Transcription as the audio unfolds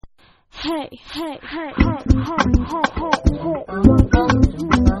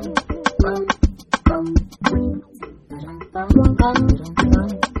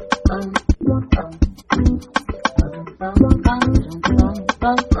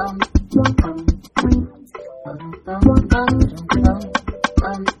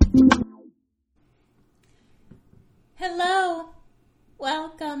Hello.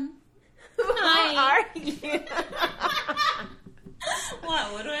 Welcome. Hi. How are you?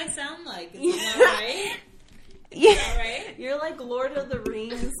 What do I sound like? Is that right? Yeah. All right. You're like Lord of the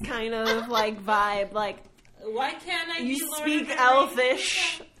Rings kind of like vibe. Like, Why can't I you be Lord speak of the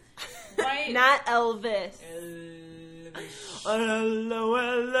Elvish. Rings? Why? Not Elvis. Elvish. Hello,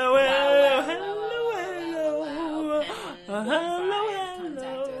 hello,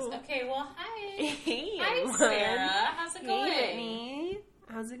 hello. Okay, well, hi. Hey, Hi, everyone. Sarah. How's it going? Hey, Whitney.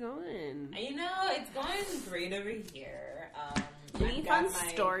 How's it going? You know, it's going great over here. Any I've got fun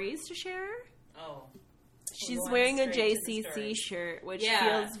stories to share? Oh. She's Going wearing a straight to the JCC story. shirt, which Yeah.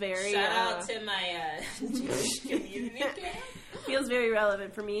 feels very Shout out to my Jewish community camp. feels very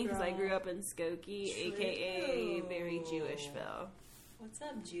relevant for me because I Girl. grew up in Skokie, aka True. very Jewishville. What's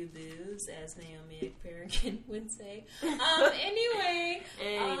up, Jew-boos, as Naomi McParrigan would say. Anyway.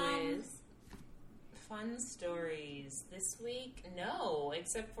 Anyways, Fun stories. This week, no.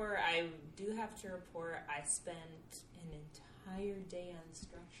 Except for I do have to report I spent an entire day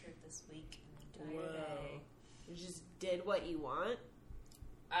unstructured this week. An entire day. you just did what you want.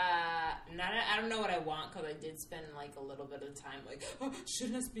 I don't know what I want because I did spend like a little bit of time like, oh,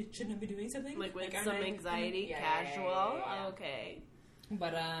 shouldn't I be doing something? Like with aren't some I- anxiety, Yeah, casual. yeah. Okay.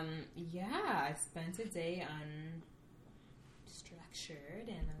 But yeah, I spent a day unstructured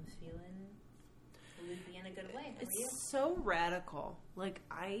and I'm feeling in a good way. How are you? It's so radical. Like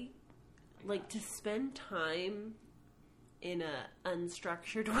I like to spend time in a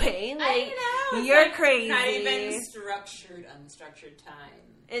unstructured way. Like, I know. It's you're like crazy. Not even structured, unstructured time.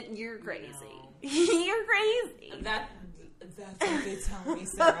 And you're crazy. No. You're crazy. That's what they tell me,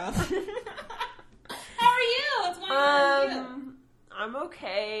 Sarah. How are you? What's going on with you? I'm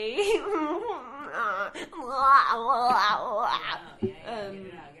okay. Get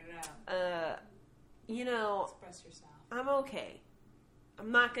it out. You know, Express yourself. I'm okay.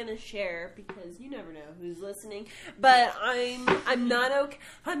 I'm not gonna share because you never know who's listening. But I'm not okay.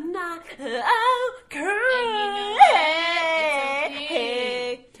 I'm not okay.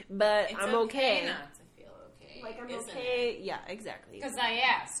 okay. But It's I'm okay. not to feel okay. Like I'm isn't okay. Yeah, exactly. Because I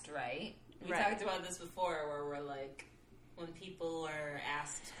asked, right? We Right. talked about this before, where we're like, when people are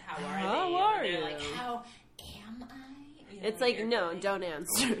asked, "How are How they?" are they're you? like, "How am I?" You know, It's like, you're no, feeling- don't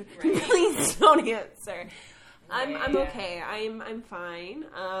answer. Right. Please don't answer. I'm Yeah. okay. I'm fine.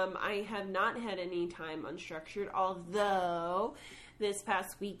 I have not had any time unstructured, although this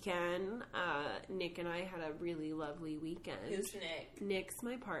past weekend, Nick and I had a really lovely weekend. Who's Nick? Nick's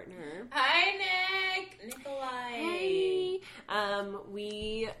my partner. Hi, Nick. Nikolai. Hey.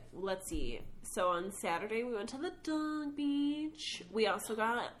 Let's see. So on Saturday we went to the Dog Beach. We also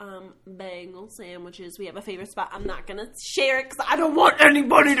got bagel sandwiches. We have a favorite spot. I'm not gonna share it because I don't want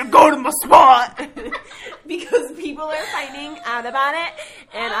anybody to go to my spot because people are finding out about it,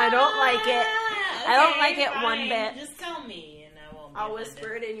 and I don't like it. I don't like it fine. one bit. Just tell me, and I won't. I'll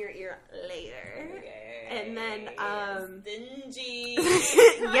whisper it in your ear later. Okay. And then, stingy.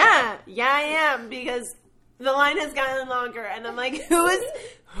 yeah, I am because the line has gotten longer, and I'm like, who has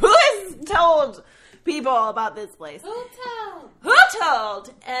told people about this place? Who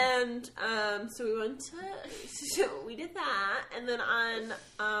told? And so we went to, we did that, and then on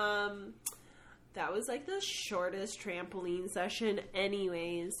that was like the shortest trampoline session,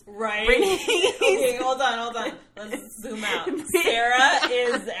 anyways. Right. Brittany- Okay, hold on. Let's zoom out. Sarah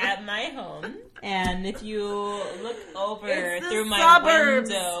is at my home, and if you look over It's the through my suburbs.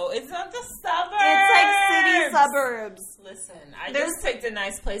 window, it's not the suburbs. It's like city suburbs. Listen, I There's- just picked a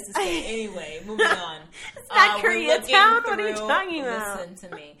nice place to stay anyway. Moving on. It's not we're Koreatown. looking What are you through- talking about? Listen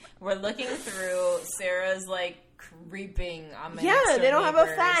to me. We're looking through Sarah's like creeping on my Yeah, next door they don't have a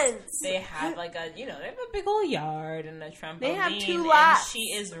neighbors. fence. They have like a, they have a big old yard and a trampoline. They have 2 and lots. she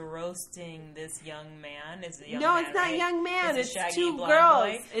is roasting this young man. Is it a young No, man, it's not right? young man. It's, a It's shaggy 2 blonde girls.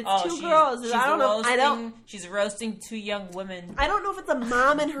 boy? It's Oh, 2 she's- girls. She's I don't know. roasting, She's roasting 2 young women, I don't know if it's a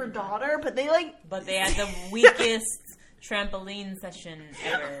mom and her daughter, but they like. but they had the weakest trampoline session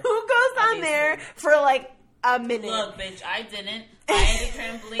ever. Who goes on Obviously. there for like a minute? Look, bitch, I didn't. I had a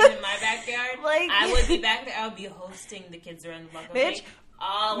trampoline in my backyard. Like- I would be back there. I would be hosting the kids around the block. Okay? Bitch,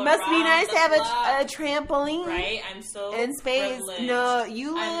 all Must be around nice the to have block. a trampoline. Right? I'm so in space. privileged. No,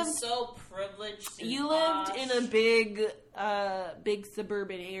 you lived. I'm so privileged. You lived in a big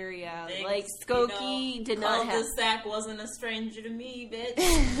suburban area. Big, like Skokie did not have. Cul-de-sac wasn't a stranger to me, bitch.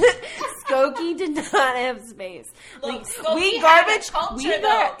 Skokie did not have space. Look, Like, Skokie we had garbage. a culture, We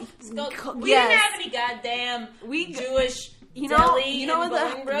though. We didn't have any goddamn Jewish. You know deli what in the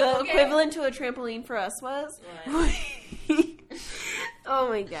Bolingbroke, okay? equivalent to a trampoline for us was? What? Oh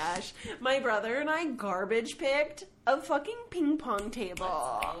my gosh. My brother and I garbage picked a fucking ping pong table.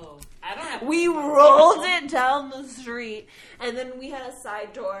 Oh, I don't have. We rolled it down the street, and then we had a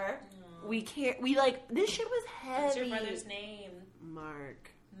side door. Oh. We like, this shit was heavy. What's your brother's name?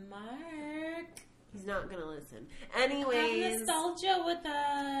 Mark. Mark. He's not gonna listen. Have Anyways, nostalgia with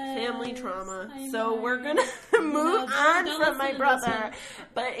us. family trauma. I So know. we're gonna move on from my brother.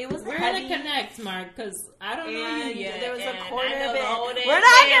 But it was We're heavy. gonna connect, Mark, because I don't know you And yet. there was a And corner I know of the it. whole damn We're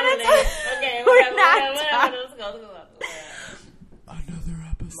not family. gonna talk. Okay, We're whatever, not whatever, talking. let's go. Another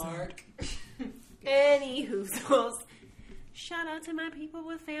episode. Mark. Anywho, shout out to my people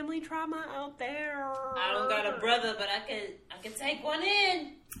with family trauma out there. I don't got a brother, but I could take one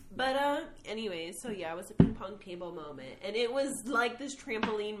in. But anyways, so yeah, it was a ping pong table moment, and it was like this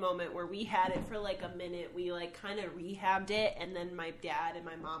trampoline moment where we had it for like a minute. We like kind of rehabbed it, and then my dad and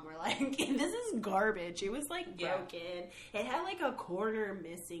my mom were like, "This is garbage." It was like Yeah. broken. It had like a corner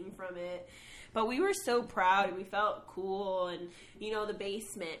missing from it. But we were so proud, and we felt cool, and you know, the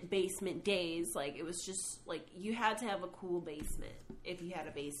basement days, like it was just like you had to have a cool basement if you had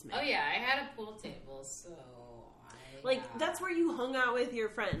a basement. Oh yeah, I had a pool table, so Like that's where you hung out with your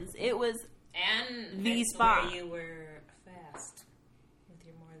friends. It was and the it's spot. where you were fast with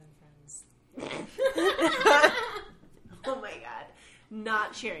your more than friends. oh my god,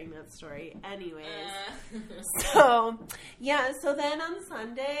 not sharing that story. Anyways, Uh, so yeah, so then on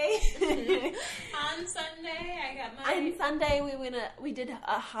Sunday, on Sunday, I got my. on Sunday we did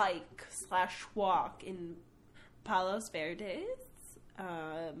a hike / walk in Palos Verdes,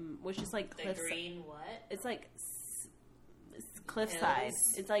 which is like the cliff. green what? It's like cliffside.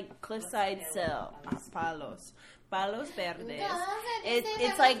 Hills? It's like cliffside What's sill. Palos? Palos Verdes.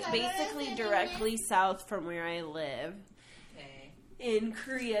 It's like basically directly south from where I live Okay. in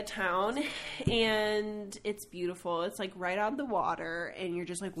Koreatown, and it's beautiful. It's like right on the water, and you're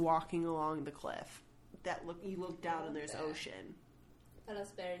just like walking along the cliff. You look down and there's ocean.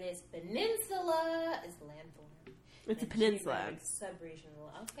 Palos Verdes Peninsula is the landform. It's a And peninsula. geographic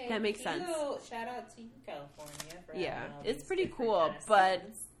Sub-regional. Okay. That makes sense. Shout out to you, California. For Yeah, having all it's these pretty different cool, kind of but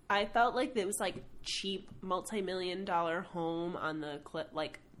scenes. I felt like it was like cheap, multi-million-dollar home on the cliff,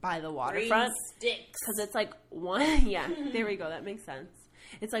 like by the waterfront. Green sticks. Because it's like one, yeah, there we go. That makes sense.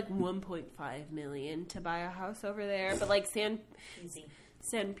 It's like 1.5 million to buy a house over there, but like Easy.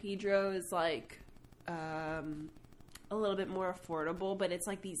 San Pedro is like a little bit more affordable. But it's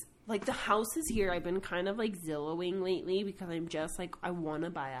like these, like the houses here. I've been kind of like Zillowing lately because I'm just like I want to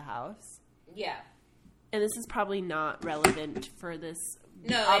buy a house, Yeah. and this is probably not relevant for this.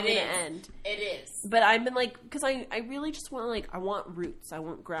 No, I'm it gonna is. end. It is. But I've been like, because I really just want like, I want roots. I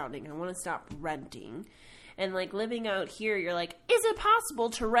want grounding. I want to stop renting. And like living out here, you're like, is it possible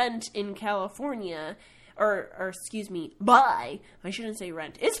to rent in California? Or excuse me, buy. I shouldn't say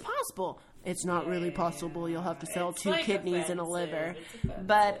rent. It's possible. It's not really possible. You'll have to sell It's 2 like kidneys and a offensive. liver. It's offensive.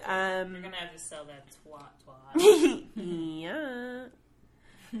 But, You're gonna have to sell that twat. yeah.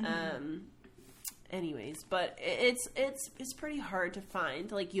 Anyways, but it's pretty hard to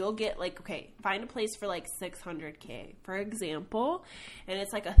find. Like you'll get like, okay, find a place for like $600K, for example, and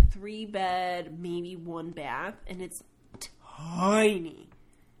it's like a 3-bed, maybe 1 bath, and it's tiny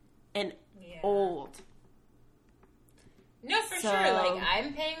and Yeah. old. No, for So- sure. Like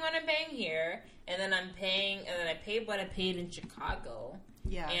I'm paying what I'm paying here, and then I paid what I paid in Chicago.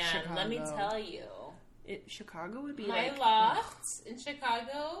 Yeah, And let me tell you, Chicago would be my like loft in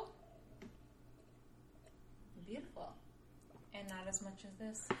Chicago, beautiful, and not as much as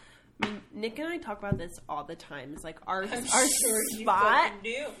this. I mean, Nick and I talk about this all the time. It's like our I'm our sure you spot fucking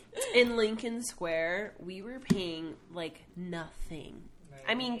do. in Lincoln Square. We were paying like nothing.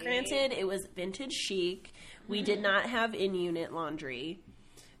 I mean, granted, it was vintage chic. We did not have in-unit laundry,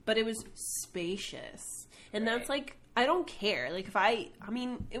 but it was spacious. And that's like, I don't care. Like, I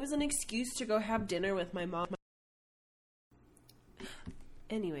mean, it was an excuse to go have dinner with my mom.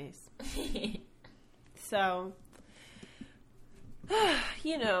 Anyways. So,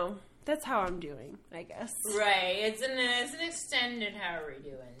 you know, that's how I'm doing, I guess. Right. It's an extended how are we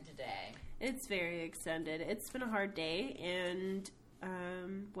doing today? It's very extended. It's been a hard day, and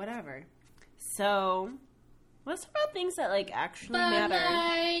whatever. So, Let's talk about things that, like, actually But, matter.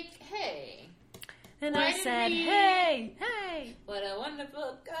 like, hey. And why I did said, we- hey. What a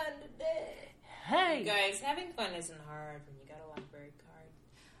wonderful kind of day. Hey. You guys, having fun isn't hard when you got a library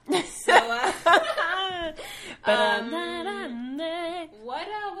card. So,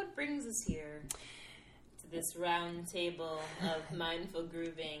 what brings us here to this round table of mindful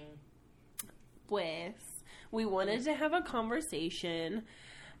grooving? Pues, we wanted to have a conversation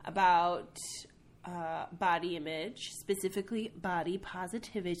about body image, specifically body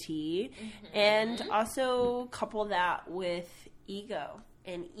positivity, and also couple that with ego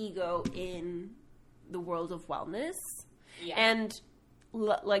and ego in the world of wellness. Yeah. And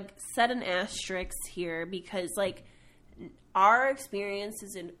like set an asterisk here because like our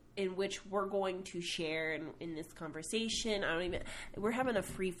experiences in which we're going to share in this conversation, we're having a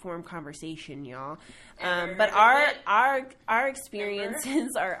free form conversation, y'all. But our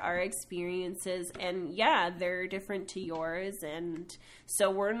experiences are our experiences, and yeah, they're different to yours, and so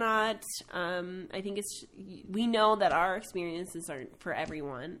we're not. I think we know that our experiences aren't for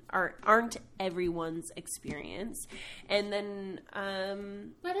everyone, aren't everyone's experience, and then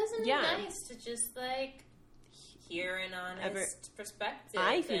But isn't yeah. it nice to just like hear an honest perspective?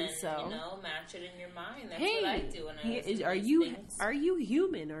 I think and, so. You know, match it in your mind. That's Hey, what I do when I listen to are these you things. are you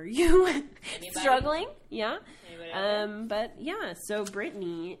human? Are you Anybody? struggling? Yeah. Anybody out there? But yeah. So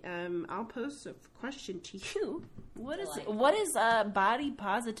Brittany, I'll pose a question to you. Delightful. What is body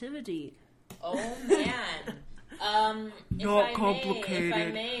positivity? Oh man. Not If complicated.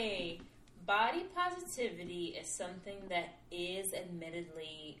 I may, body positivity is something that is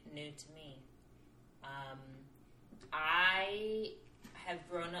admittedly new to me. I have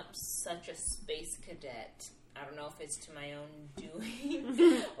grown up such a space cadet. I don't know if it's to my own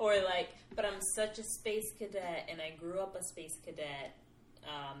doing or like, but I'm such a space cadet, and I grew up a space cadet.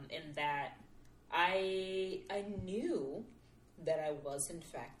 In that I knew that I was in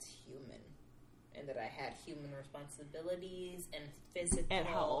fact human, and that I had human responsibilities and At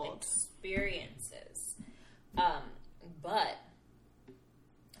how physical old? experiences. But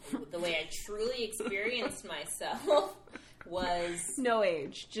the way I truly experienced myself was, No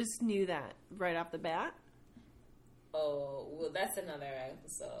age. Just knew that right off the bat. oh, well, that's another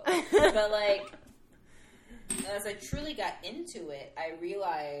episode. But like, as I truly got into it, I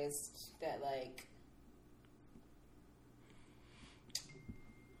realized that like,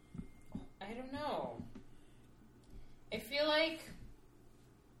 I don't know. I feel like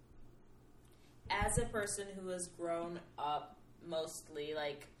as a person who has grown up mostly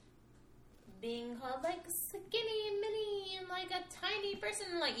like being called like skinny mini and like a tiny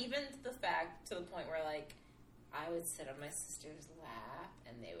person, like even to the point where like I would sit on my sister's lap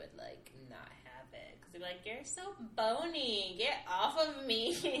and they would like not have it because they'd be like, "You're so bony, get off of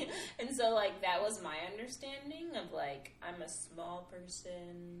me." And so like that was my understanding of like, I'm a small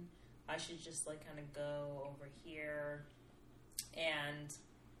person, I should just like kind of go over here. And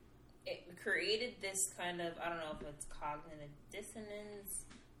it created this kind of, I don't know if it's cognitive dissonance,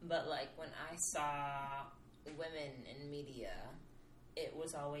 but like when I saw women in media, it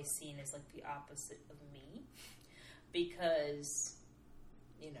was always seen as like the opposite of me, because,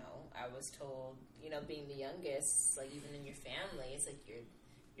 you know, I was told, you know, being the youngest, like even in your family, it's like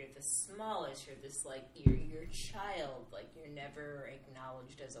you're the smallest, you're this like you're a child, like you're never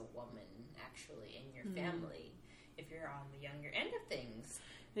acknowledged as a woman actually in your family if you're on the younger end of things.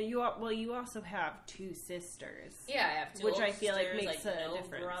 You also have two sisters. Yeah, I have two Which older I feel like sisters, makes like, a no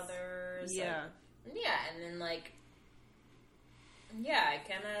difference. brothers. Yeah. Like, yeah, and then like, yeah, I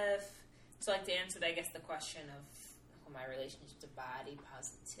kind of, so like to answer, I guess, the question of what my relationship to body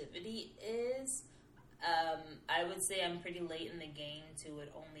positivity is, I would say I'm pretty late in the game to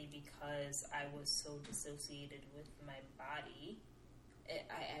it only because I was so dissociated with my body.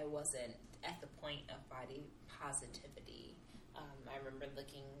 I wasn't at the point of body positivity. I remember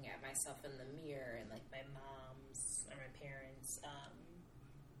looking at myself in the mirror and like my mom's or my parents'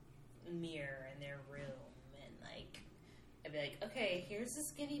 mirror in their room, and like I'd be like, okay, here's a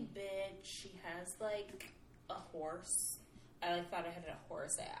skinny bitch. She has like a horse. I like thought I had a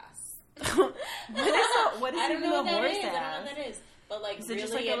horse ass. What is I don't even know a what that horse is. I don't know ass? what that is. But like, Is it really,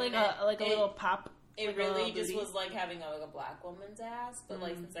 just like a little pop? It like a really little just booty? was like having like a black woman's ass. But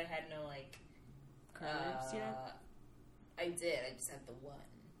like, since I had no like Curves yet? I did. I just had the one,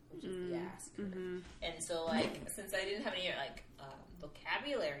 which is the ass curve. And so, like, since I didn't have any, like,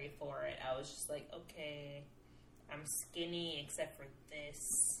 vocabulary for it, I was just like, okay, I'm skinny except for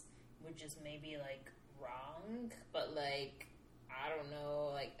this, which is maybe, like, wrong. But, like, I don't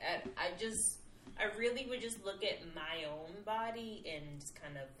know. Like, I really would just look at my own body and just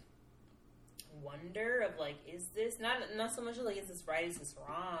kind of wonder of like, is this not so much like, is this right, is this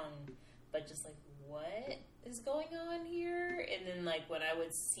wrong, but just like, what is going on here? And then like when I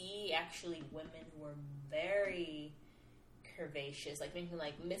would see actually women who were very curvaceous, like thinking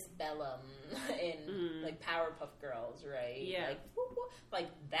like Miss Bellum in like Powerpuff Girls, right? Yeah. Like, like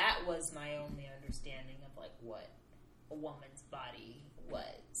that was my only understanding of like what a woman's body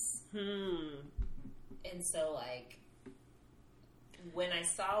was. And so like when I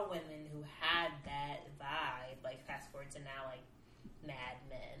saw women who had that vibe, like fast forward to now, like Mad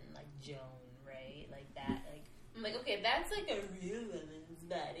Men, like Joan, right? Like that, like I'm like, okay, that's like a real woman's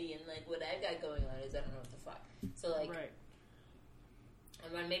body, and like what I've got going on is I don't know what the fuck. So like, right.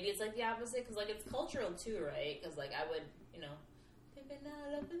 And then maybe it's like the opposite because like it's cultural too, right? Because like I would, pimping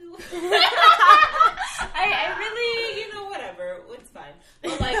out up in the world. I really, whatever, it's fine.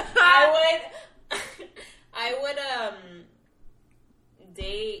 But like I would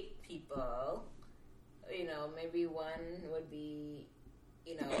date people. Maybe one would be,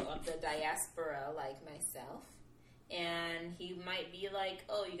 of the diaspora like myself, and he might be like,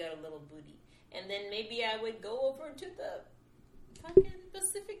 "Oh, you got a little booty," and then maybe I would go over to the fucking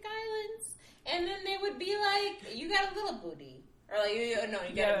Pacific Islands, and then they would be like, "You got a little booty," or like, "You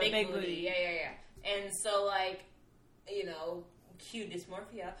got a big booty." Yeah. And so like, cute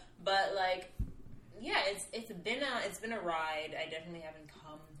dysmorphia, but like, yeah, it's been a ride. I definitely haven't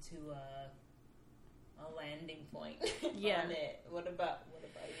come to a landing point on it. What about you?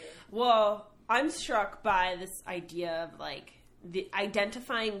 Well, I'm struck by this idea of like the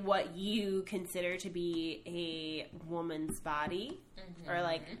identifying what you consider to be a woman's body, or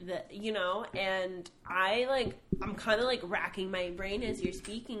like and I'm kind of like racking my brain as you're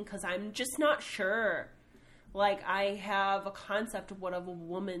speaking because I'm just not sure. Like, I have a concept of what a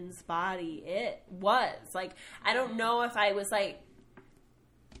woman's body it was. Like, I don't know if I was like,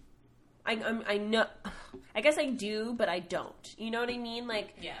 I know, I guess I do, but I don't. You know what I mean?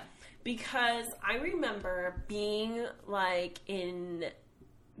 Like, yeah. Because I remember being like in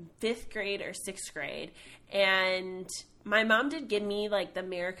 5th grade or 6th grade, and my mom did give me like the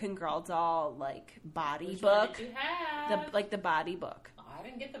American Girl doll like body book. What did you have? The body book. Oh, I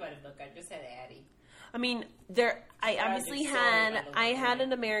didn't get the body book. I just had Addie. I mean, I obviously had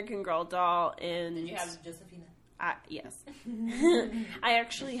an American Girl doll, and did you have Josephina? Yes. I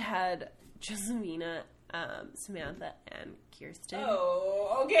actually had Josephina, Samantha, and Kirsten.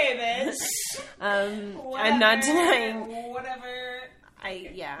 Oh, okay, bitch. I'm not denying. Whatever.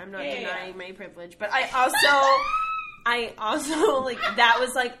 I'm not denying my privilege, but I also like that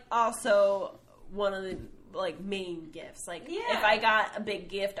was like also one of the like main gifts. Like if I got a big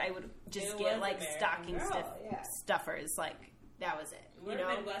gift, I would just get like stocking stuffers. Like that was it. We're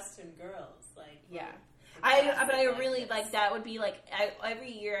Midwestern girls. Like but I really like that would be like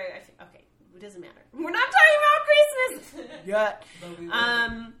every year. Okay, it doesn't matter. We're not talking about Christmas yet.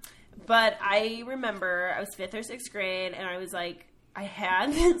 But I remember I was 5th or 6th grade, and I was like, I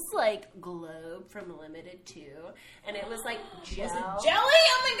had this like globe from Limited 2, and it was like gel. Was it jelly?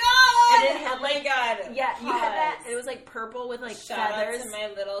 Oh my god! And it had like you had that. And it was like purple with like Shout feathers. out to my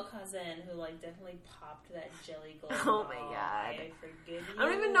little cousin who like definitely popped that jelly globe. Oh my god! I forgive you. I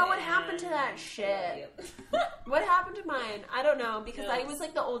don't even know what happened to that shit. What happened to mine? I don't know because I was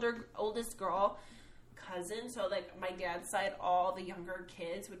like the oldest girl cousin, so like my dad's side, all the younger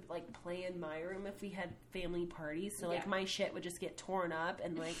kids would like play in my room if we had family parties, so like my shit would just get torn up,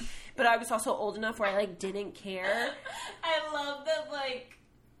 and like but I was also old enough where I like didn't care. I love that, like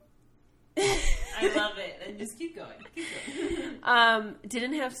I love it, and just keep going.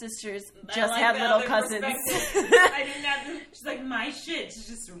 Didn't have sisters, just had little cousins. I didn't have she's like, my shit's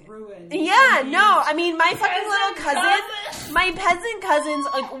just ruined. Yeah, no, I mean my fucking little cousins, my peasant cousins,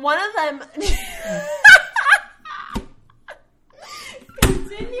 like one of them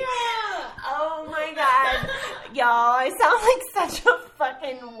oh my god. Y'all, I sound like such a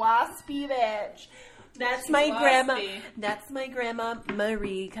fucking waspy bitch. That's my grandma. That's my grandma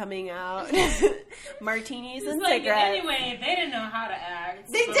Marie coming out. Martinis and cigarettes. Anyway, they didn't know how to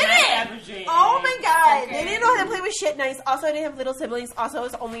act. They didn't. Oh my god, they didn't know how to play with shit nice. Also, I didn't have little siblings. Also, it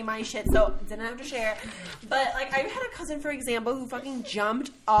was only my shit, so didn't have to share. But like, I had a cousin, for example, who fucking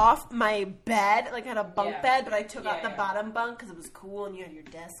jumped off my bed, like had a bunk bed, but I took out the bottom bunk because it was cool and you had your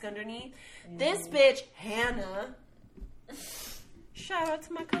desk underneath. This bitch, Hannah. Shout out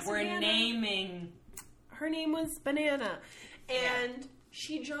to my cousin. We're Hannah. naming. Her name was Banana, and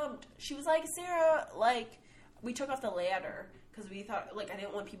she jumped. She was like, Sarah, like, we took off the ladder because we thought, like, I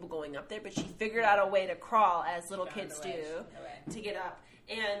didn't want people going up there, but she figured out a way to crawl, as little kids do, to get up.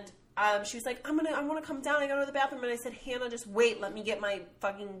 And she was like, I want to come down. I gotta go to the bathroom. And I said, Hannah, just wait. Let me get my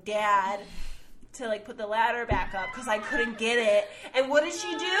fucking dad to like put the ladder back up because I couldn't get it. And what did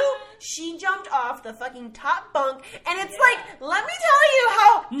she do? She jumped off the fucking top bunk, and it's like, let me tell you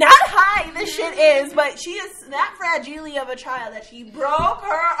how not high this shit is, but she is that fragile of a child that she broke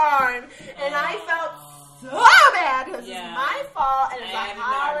her arm, and I felt so bad because it's my fault and it's a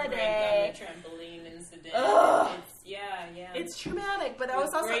holiday. On the trampoline incident. It's traumatic, but I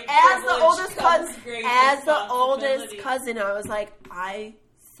was also great as the privilege oldest cousin, I was like, I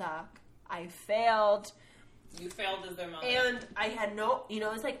suck. I failed. You failed as their mother. And I had no, it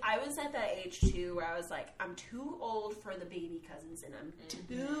was like, I was at that age too where I was like, I'm too old for the baby cousins and I'm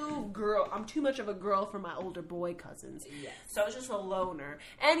too much of a girl for my older boy cousins. Yes. So I was just a loner.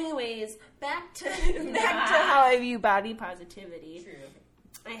 Anyways, back to how I view body positivity. True.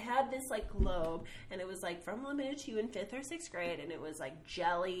 I had this like globe, and it was like from limited to in 5th or 6th grade, and it was like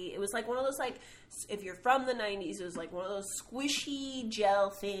jelly. It was like one of those like, if you're from the 90s, it was like one of those squishy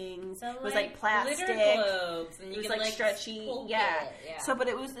gel things. So it was like plastic. Globes, and it was like stretchy. Yeah. So, but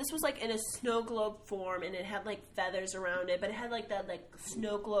this was like in a snow globe form, and it had like feathers around it, but it had like that like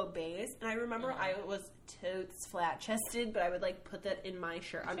snow globe base. And I remember I was totes flat chested, but I would like put that in my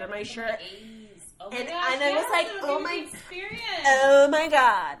shirt, under my shirt. Oh and gosh, I was like, oh my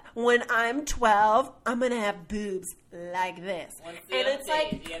God, when I'm 12, I'm going to have boobs like this. What's the and update? it's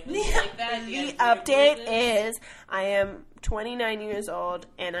like, the update is I am 29 years old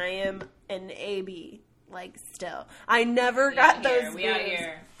and I am an AB, like still. I never got those boobs. We out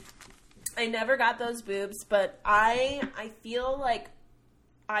here. I never got those boobs, but I feel like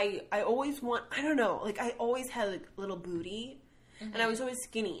I always want, I don't know, like I always had a little booty. And I was always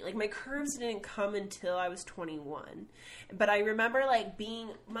skinny. Like, my curves didn't come until I was 21. But I remember, like,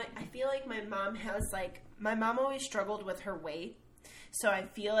 I feel like my mom always struggled with her weight. So I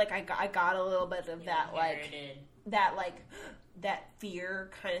feel like I got a little bit of that fear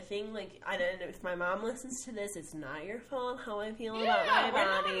kind of thing. Like, I don't know if my mom listens to this, it's not your fault how I feel about my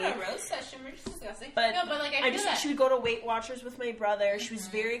body. We're not in a roast session, we're just discussing. But like, I feel that. She would go to Weight Watchers with my brother. She was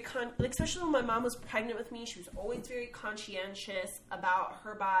very, especially when my mom was pregnant with me, she was always very conscientious about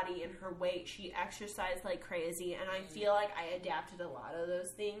her body and her weight. She exercised like crazy, and I feel like I adapted a lot of those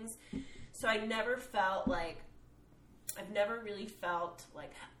things. So I never felt like, I've never really felt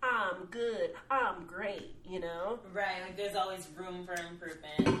like, I'm good, I'm great, you know? Right, like there's always room for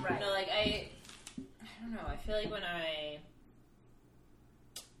improvement. Right. No, like I don't know, I feel like when I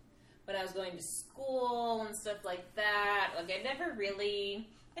was going to school and stuff like that, like I never really,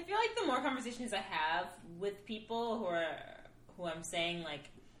 I feel like the more conversations I have with people who I'm saying like,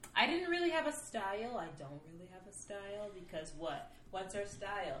 I didn't really have a style, I don't really have a style, because what's our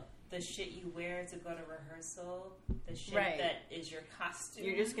style? The shit you wear to go to rehearsal, the shit that is your costume.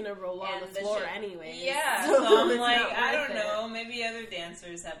 You're just gonna roll on the floor anyway. Yeah, so I'm like, I don't know. Maybe other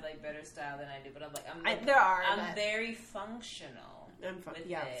dancers have like better style than I do, but I'm like, I'm very functional.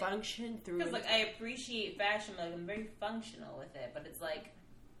 Function through. Because like I appreciate fashion, but like, I'm very functional with it. But it's like,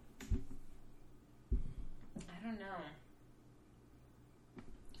 I don't know.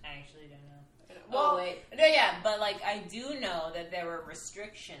 I actually don't know. Well, wait. No, yeah, but like I do know that there were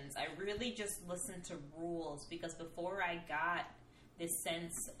restrictions. I really just listened to rules because before I got this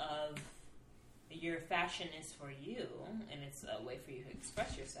sense of your fashion is for you and it's a way for you to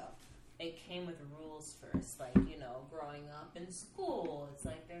express yourself, it came with rules first. Like, you know, growing up in school, it's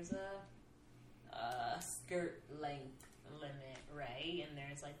like there's a skirt length limit, right? And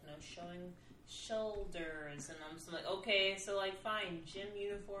there's like no showing shoulders, and I'm just like, okay, so like fine, gym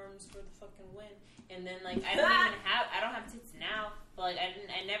uniforms for the fucking win. And then like I don't have tits now, but like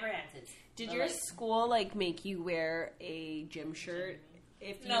I never had tits. Did your school like make you wear a gym shirt?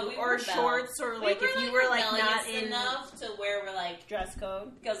 If you or shorts, or like if you were like not enough to where we're like dress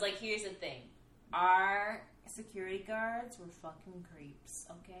code? Because like here's the thing, our security guards were fucking creeps.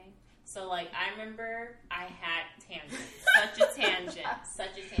 Okay. So, like, I remember I had tangents. Such a tangent.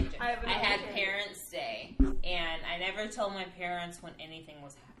 I had Parents' Day, and I never told my parents when anything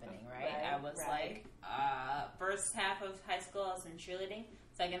was happening, right? I was like, first half of high school, I was in cheerleading.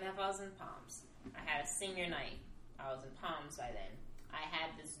 Second half, I was in Palms. I had a senior night. I was in Palms by then. I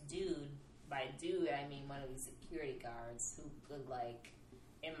had this dude. By dude, I mean one of these security guards who could, like,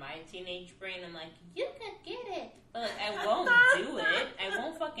 in my teenage brain, I'm like, you could get it. But, like, I won't do it. I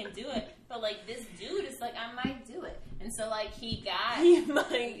won't fucking do it. But, like, this dude is like, I might do it. And so, like, he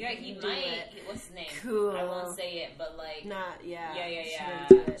might. What's his name? Cool. I won't say it, but, like. Yeah.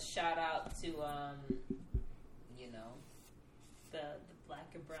 Shout out to, you know, the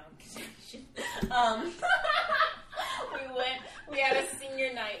black and brown connection. We had a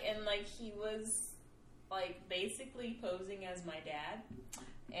senior night, and, like, he was, like, basically posing as my dad.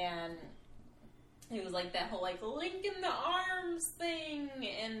 And it was like that whole like link in the arms thing,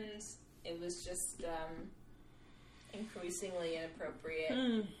 and it was just increasingly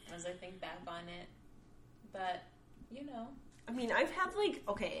inappropriate as I think back on it. But I mean, I've had like,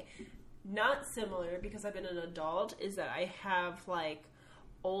 okay, not similar because I've been an adult, is that I have like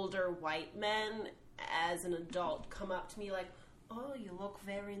older white men as an adult come up to me like, oh, you look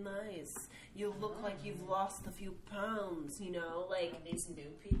very nice. You look like you've lost a few pounds, like... Are these new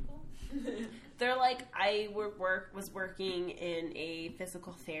people? They're like, I was working in a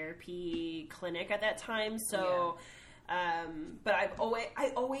physical therapy clinic at that time, so... Yeah. But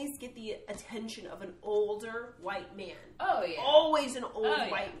I always get the attention of an older white man. Oh, yeah. Always an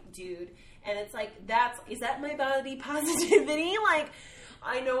old white dude. And it's like, is that my body positivity? Like...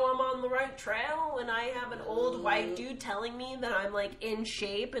 I know I'm on the right trail when I have an old white dude telling me that I'm, like, in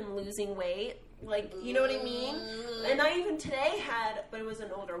shape and losing weight. Like, you know what I mean? And I even today but it was an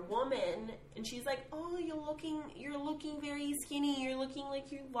older woman, and she's like, oh, you're looking very skinny. You're looking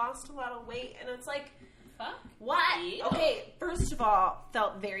like you lost a lot of weight. And it's like, fuck. What? Yeah. Okay, first of all,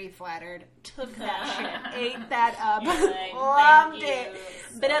 felt very flattered. Took that shit. Ate that up. Like, loved it.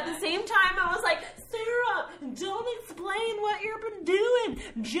 So but at the same time, I was like, Sarah, don't explain what you've been doing.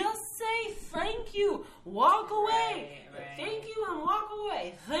 Just say thank you. Walk away. Right. Thank you and walk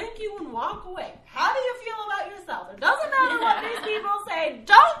away. Thank you and walk away. How do you feel about yourself? It doesn't matter what these people say.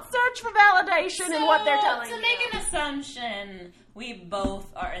 Don't search for validation in what they're telling you. To make an assumption, we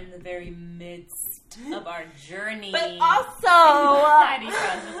both are in the very midst of our journey. But also... body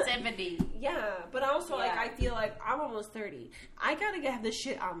positivity. Yeah, but also, like, I feel like I'm almost 30. I gotta have this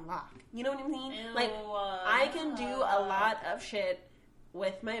shit on lock. You know what I mean? Ew, like, I can do a lot of shit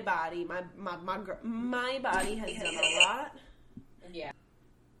with my body. My body has done a lot. Yeah.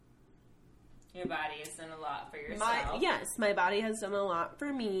 Your body has done a lot for yourself. My body has done a lot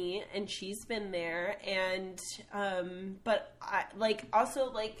for me, and she's been there. And, but I, like,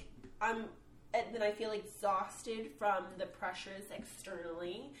 also, like, then I feel exhausted from the pressures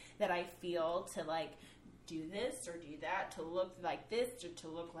externally that I feel to, like, do this or do that, to look like this or to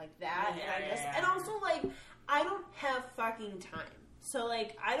look like that. And also, like, I don't have fucking time. So,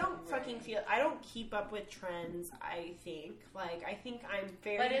 like, I don't I don't keep up with trends, I think. Like, I think I'm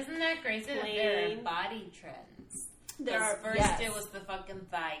very But isn't that crazy that there are body trends? First it was the fucking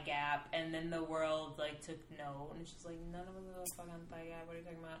thigh gap, and then the world, like, took note, and it's just like, none of us have a fucking thigh gap. What are you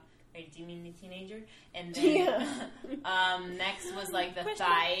talking about? Wait, do you mean the teenager? And then, next was, like, the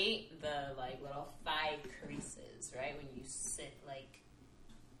thigh, the, like, little thigh creases, right? When you sit, like,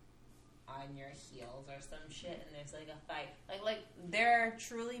 on your heels or some shit, and there's, like, a thigh. Like, there are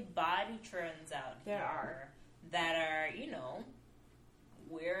truly body trends out here. There are. That are,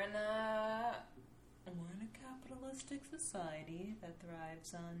 we're in a capitalistic society that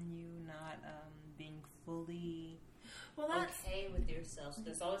thrives on you not being fully okay with yourself. So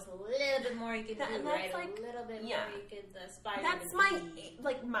there's always a little bit more you can do, right? Like, a little bit more you can aspire to That's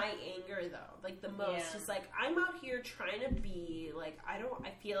my anger, though. Like, the most. Yeah. Just, like, I'm out here trying to be, like, I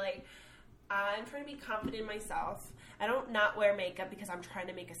feel like I'm trying to be confident in myself. I don't not wear makeup because I'm trying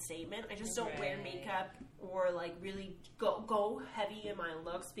to make a statement. I just don't wear makeup or, like, really go heavy in my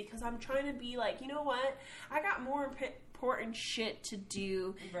looks because I'm trying to be like, you know what? I got more important shit to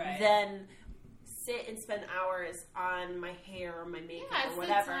do than sit and spend hours on my hair or my makeup or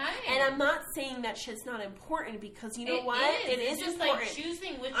whatever. And I'm not saying that shit's not important because you know what? It is just important. like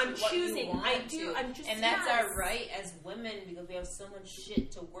choosing what you want and that's our right as women because we have so much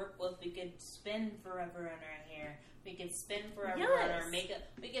shit to work with. We could spend forever on our hair. We could spend forever on our makeup.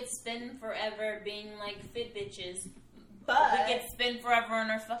 We could spend forever being like fit bitches. But we could spend forever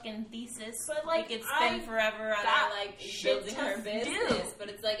on our fucking thesis. But, like, we could spend forever on our, like, building our business. Do. But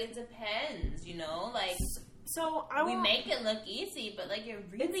it's like, it depends, Like, so we make it look easy, but, like, it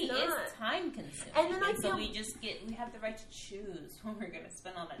really is time consuming. And then so we have the right to choose what we're going to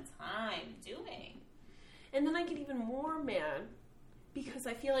spend all that time doing. And then I get even more mad because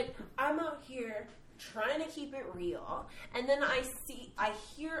I feel like I'm out here trying to keep it real. And then I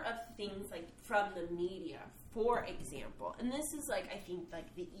hear of things, like, from the media, for example, and this is, like, I think,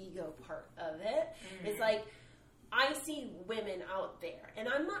 like, the ego part of it, is, like, I see women out there, and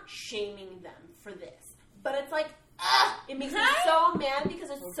I'm not shaming them for this, but it's, like, it makes me so mad because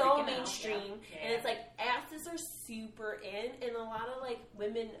it's so mainstream, and it's, like, asses are super in, and a lot of, like,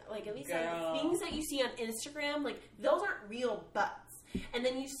 women, like, at least, like, things that you see on Instagram, like, those aren't real butts, and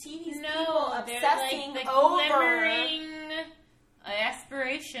then you see these people obsessing like, over glimmering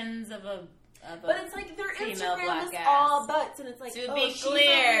aspirations of a of a But it's like their female Instagram black is ass. all butts, and it's like, To oh, be she's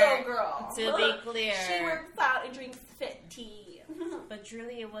clear. a real girl. To be clear. She works out and drinks fit tea. But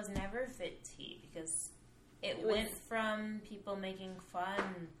truly, it was never fit tea because it It was- went from people making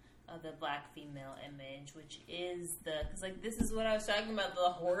fun of the black female image, which is because like this is what I was talking about, the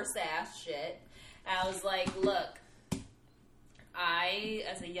horse ass shit. I was like, look, I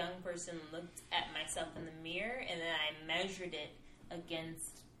as a young person looked at myself in the mirror and then I measured it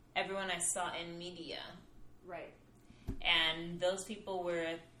against everyone I saw in media. Right. And those people were,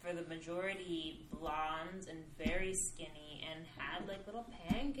 for the majority, blonde and very skinny and had like little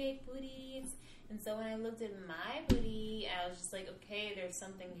pancake booties. And so when I looked at my booty, I was just like, okay, there's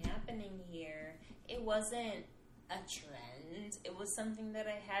something happening here. It wasn't a trend. It was something that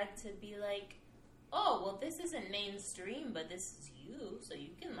I had to be like, oh, well, this isn't mainstream, but this is you, so you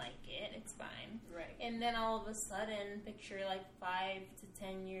can like it. It's fine. Right. And then all of a sudden, picture like 5 to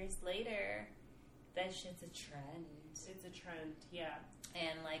 10 years later, that shit's a trend. It's a trend, yeah.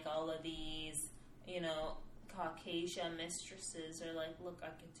 And like all of these, you know, Caucasian mistresses are like, look, I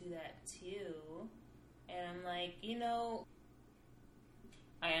could do that too. And I'm like, you know,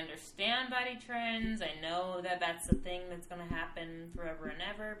 I understand body trends. I know that that's a thing that's going to happen forever and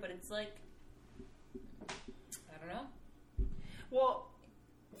ever. But it's like, I don't know. Well,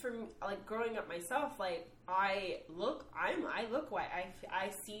 for me, like growing up myself, like I look white. I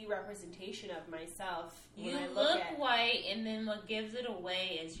see representation of myself when You I look at, white, and then what gives it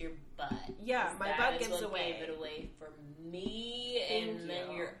away is your butt. Yeah, 'Cause my that butt is gives what away. gave it away for me, Thank and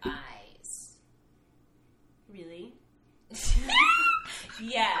then you. your eyes. Really?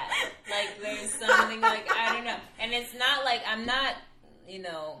 Yeah, like there's something like I don't know, and it's not like I'm not, you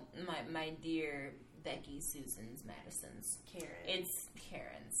know, my dear Becky, Susan's, Madison's. Karen. It's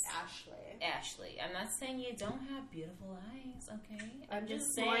Karen's. Ashley. I'm not saying you don't have beautiful eyes, okay? I'm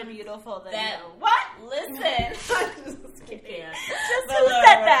just saying more beautiful than that. you. What? Listen. Just kidding. Yeah. Just But who look,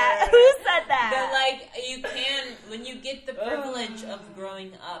 said that? Who said that? But like you can, when you get the privilege of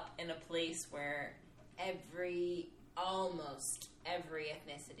growing up in a place where almost every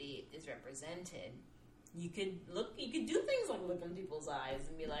ethnicity is represented, you could do things like look in people's eyes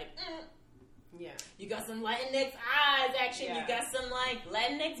and be like, Yeah. you got some Latinx eyes action, Yeah. you got some like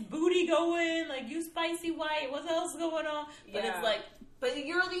Latinx booty going, like you spicy white, what else going on? But Yeah. it's like, But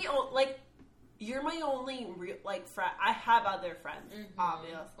you're you're my only real, like, friend. I have other friends, Mhm.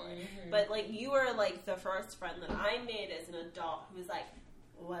 obviously. Mhm. But, like, you are, like, the first friend that I made as an adult who was like,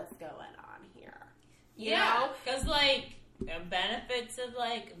 what's going on here? You know? because like benefits of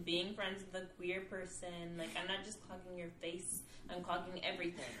like being friends with a queer person, like I'm not just clocking your face, I'm clocking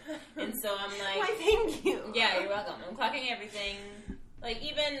everything. And so I'm like, Why, thank you. yeah, you're welcome. I'm clocking everything. Like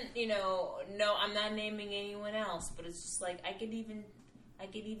even, you know, no, I'm not naming anyone else, but it's just like I could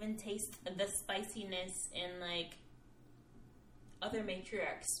even taste the spiciness in like other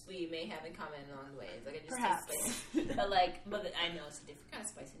matriarchs we may have in common along the way. It's like I just Perhaps. taste it. But I know it's a different kind of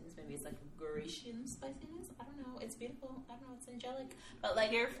spiciness. Maybe it's like Grecian spiciness. I don't know. It's beautiful. I don't know. It's angelic. But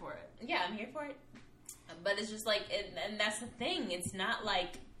like, Here for it. yeah, I'm here for it. But it's just like, and that's the thing. It's not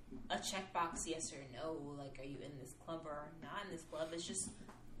like a checkbox, yes or no. Like, are you in this club or not in this club? It's just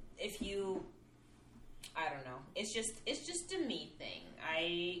if you, I don't know. It's just a me thing.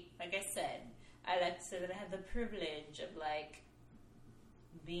 Like I said, I like to say that I have the privilege of like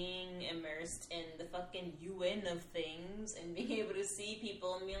being immersed in the fucking UN of things and being able to see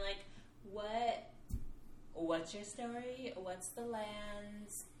people and be like, what's your story? What's the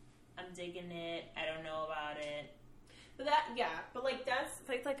lands? I'm digging it. I don't know about it. But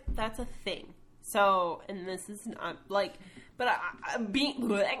that's a thing. So, and this is not like, but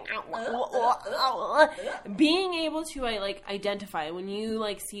being able to like identify when you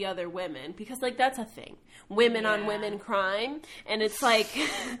like see other women, because like that's a thing. Women on women crime, and it's like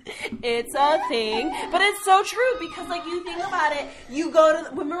it's a thing, but it's so true because like you think about it, you go to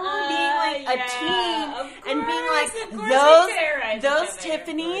remember being like a teen and being like those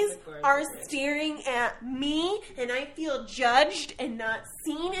Tiffany's are staring at me and I feel judged and not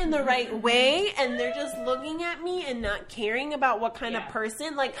seen in the right way, and they're just looking at me and not caring about what kind of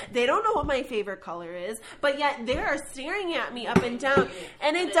person, like they don't know what my favorite color is, but yet they are staring at me up and down,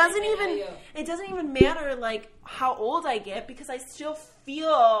 and it doesn't even matter like how old I get because I still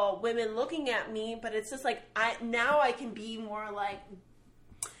feel women looking at me, but it's just like I can be more like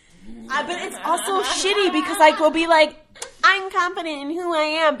but it's also shitty because I will be like, I'm confident in who I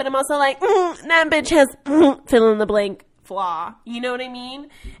am, but I'm also like, that bitch has fill in the blank flaw. You know what I mean?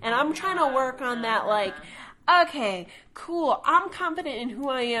 And I'm trying to work on that, like, okay, cool, I'm confident in who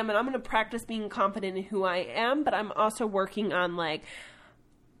I am, and I'm going to practice being confident in who I am, but I'm also working on, like,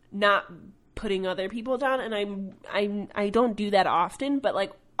 not putting other people down, and I don't do that often, but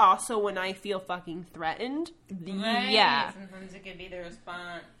like also when I feel fucking threatened, yeah. Sometimes it could be the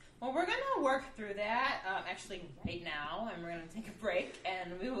response. Well, we're gonna work through that actually right now, and we're gonna take a break,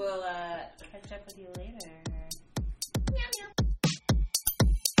 and we will catch up with you later. Meow, meow.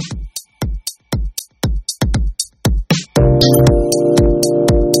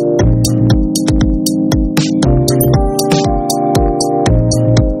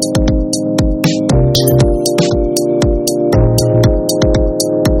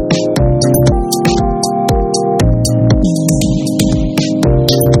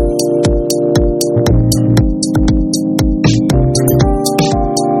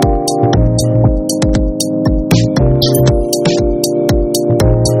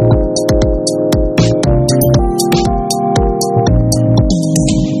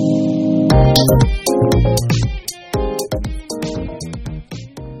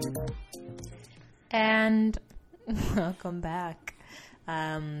 And welcome back.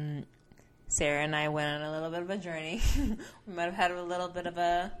 Sarah and I went on a little bit of a journey. We might have had a little bit of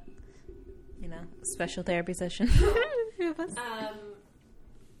a, special therapy session. We've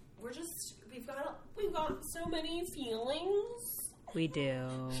got so many feelings. We do.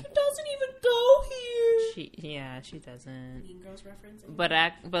 She doesn't even go here. She doesn't. Mean Girls reference. But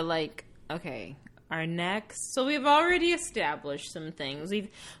like, okay. Our next, so we've already established some things. We've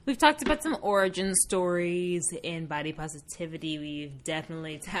talked about some origin stories in body positivity. We've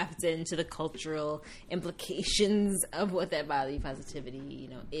definitely tapped into the cultural implications of what that body positivity,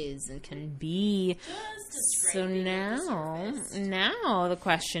 is and can be. So now the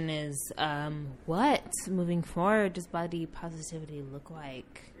question is, what moving forward does body positivity look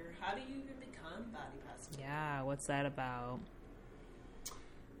like? Or how do you even become body positive? Yeah, what's that about?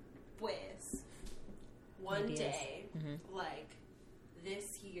 Pues. One day, like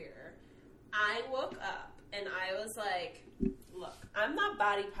this year, I woke up and I was like, look, I'm not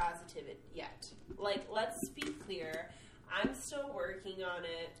body positive yet. Like, let's be clear. I'm still working on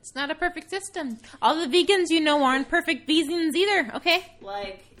it. It's not a perfect system. All the vegans aren't perfect vegans either, okay?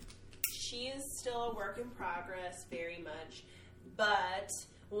 Like, she is still a work in progress, very much. But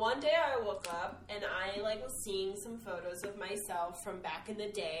one day I woke up and I was seeing some photos of myself from back in the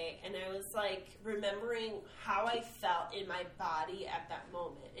day, and I was remembering how I felt in my body at that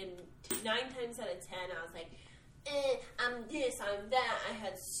moment. And 9 times out of 10, I was like, I'm this, I'm that. I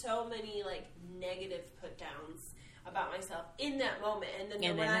had so many negative put downs about myself in that moment. And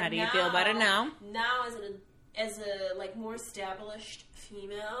then how do you feel about it now? Now as a more established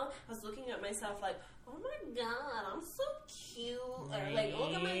female, I was looking at myself like, oh my god, I'm so cute. Right. Or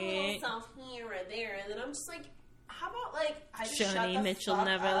look at my little self here or there. And then I'm just like, how about I just Joni shut the Mitchell fuck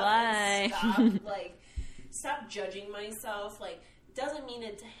never up lie. and stop judging myself. Doesn't mean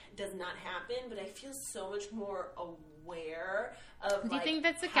it does not happen, but I feel so much more aware of. Do you think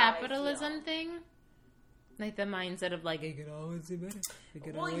that's a capitalism thing? Like the mindset of I could always do better.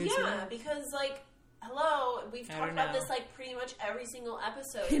 Because hello, we've talked about this pretty much every single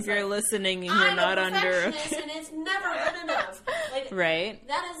episode. If you're listening and you're not under, and it's never good enough. Right?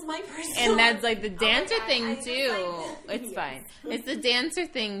 That is my personal. And that's the dancer thing too. It's fine. It's the dancer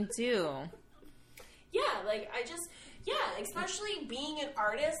thing too. Yeah, especially being an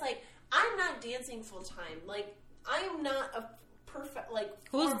artist. I'm not dancing full time. I am not a perfect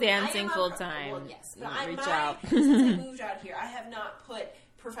Who's dancing full time? Well, yes, but reach out. Since I moved out here, I have not put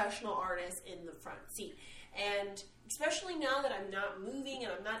professional artists in the front seat. And especially now that I'm not moving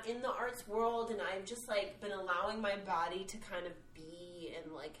and I'm not in the arts world, and I've just been allowing my body to kind of be and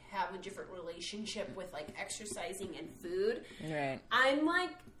have a different relationship with exercising and food. Right. I'm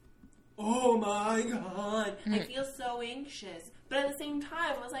oh my god, I feel so anxious. But at the same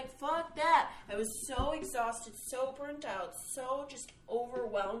time, I was like, fuck that. I was so exhausted, so burnt out, so just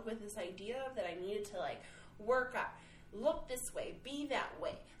overwhelmed with this idea that I needed to work out. Look this way, be that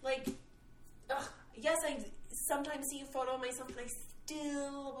way. Yes, I sometimes see a photo of myself and I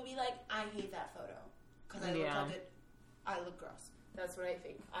still will be like, I hate that photo. Because I look gross. That's what I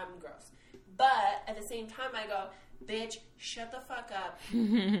think. I'm gross. But at the same time, I go, bitch, shut the fuck up.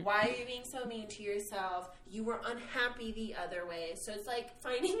 Why are you being so mean to yourself? You were unhappy the other way. So it's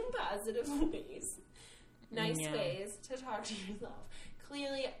finding positive ways. Nice ways to talk to yourself.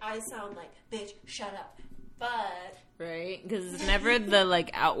 Clearly, I sound like, bitch, shut up. But right, because it's never the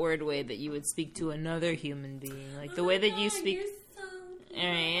outward way that you would speak to another human being, the way that you speak.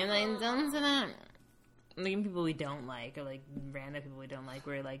 Alright, don't say that. People we don't like, or random people we don't like,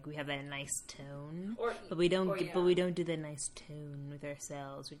 where we have that nice tone, but we don't do that nice tone with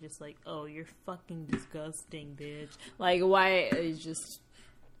ourselves. We're just oh, you're fucking disgusting, bitch. Why? It's just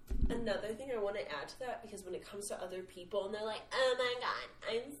another thing I want to add to that, because when it comes to other people and they're like, oh my god,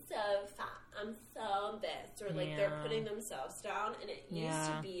 I'm so fat, I'm so this, or like they're putting themselves down, and it used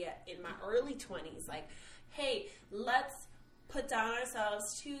to be in my early 20s, like, hey, let's put down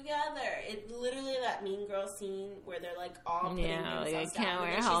ourselves together. It literally that Mean Girl scene where they're like all putting themselves down,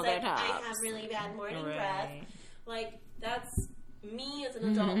 and she's like, I have really bad morning breath. Like, that's me as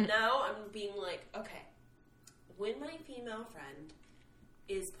an adult. Now I'm being like, okay, when my female friend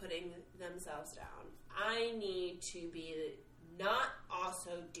is putting themselves down, I need to be not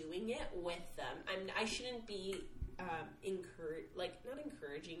also doing it with them. I shouldn't be not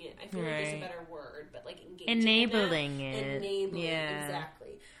encouraging it. I feel like there's a better word, but like engaging enabling it. Enabling,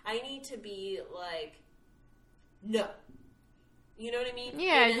 exactly. I need to be like, no. You know what I mean?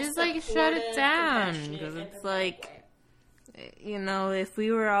 Yeah, just like shut it down, because it's like, you know, if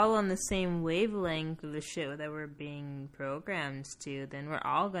we were all on the same wavelength of the shit that we're being programmed to, then we're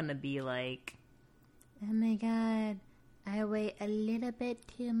all gonna be like, oh my god, I weigh a little bit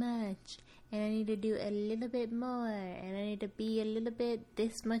too much, and I need to do a little bit more, and I need to be a little bit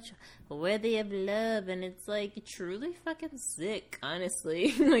this much worthy of love, and it's like truly fucking sick,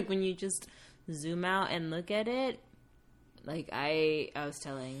 honestly. Like when you just zoom out and look at it. Like, I was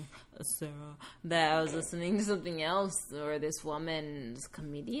telling Sarah that I was listening to something else where this woman, this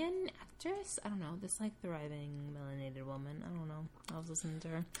comedian, actress, I don't know, this, like, thriving, melanated woman, I don't know, I was listening to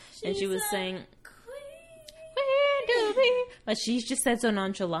her, and she was saying, but she just said so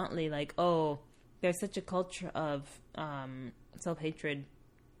nonchalantly, like, oh, there's such a culture of self-hatred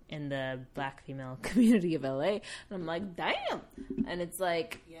in the black female community of LA, and I'm like, damn, and it's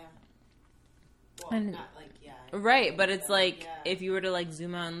like, well, and, not like, right, but it's like, if you were to, like,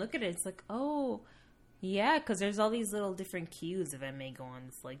 zoom out and look at it, it's like, oh, yeah, because there's all these little different cues, if I may go on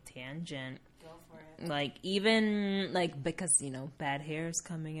this, like, tangent. Go for it. Like, even, like, because, you know, bad hair is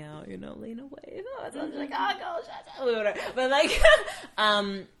coming out, you know, Lena Waithe. So I was like, oh, go, shut up, whatever. But,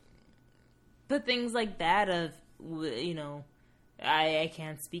 like, but things like that of, you know, I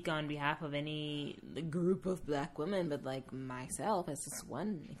can't speak on behalf of any group of black women, but, like, myself, as this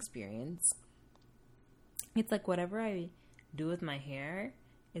one experience. It's like whatever I do with my hair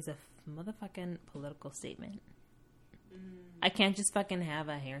is a motherfucking political statement. I can't just fucking have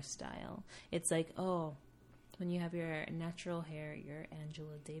a hairstyle. It's like, oh, when you have your natural hair, you're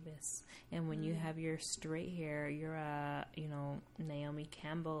Angela Davis. And when you have your straight hair, you're you know, Naomi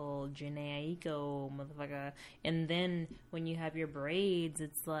Campbell, Jhené Aiko, motherfucker. And then when you have your braids,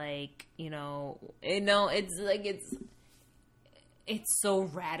 it's like, it's like, it's so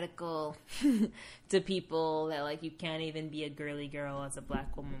radical to people that, like, you can't even be a girly girl as a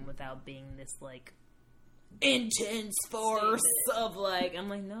black woman without being this, like, intense force of, like, I'm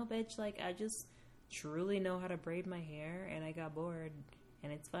like, no, bitch, like, I just truly know how to braid my hair, and I got bored,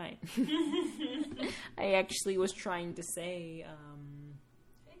 and it's fine. I actually was trying to say,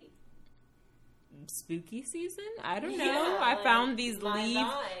 spooky season? I don't know. Yeah, I found these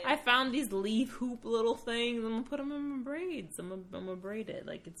leaf hoop little things. I'm gonna put them in my braids. I'm gonna braid it.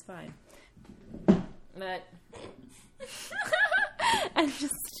 Like, it's fine. But I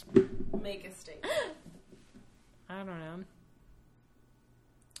just make a statement. I don't know.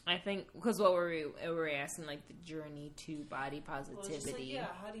 I think because what were we asking, like, the journey to body positivity? Well, just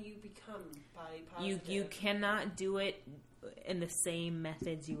like, how do you become body positive? You cannot do it in the same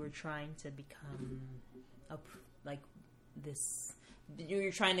methods you were trying to become this.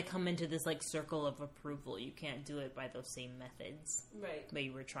 You're trying to come into this, like, circle of approval. You can't do it by those same methods, right? But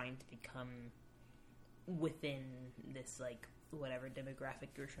you were trying to become within this, like, whatever demographic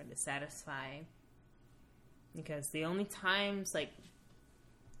you're trying to satisfy. Because the only times, like,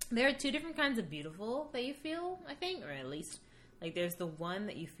 there are two different kinds of beautiful that you feel, I think, or at least, like, there's the one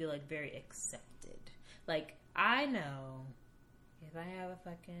that you feel, like, very accepted. Like, I know if I have a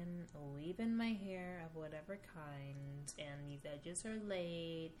fucking weave in my hair of whatever kind, and these edges are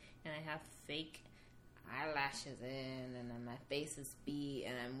laid, and I have fake eyelashes in, and then my face is beat,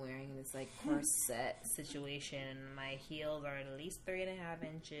 and I'm wearing this, like, corset situation, and my heels are at least 3.5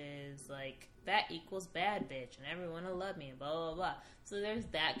 inches, like, that equals bad bitch, and everyone will love me, blah, blah, blah. So there's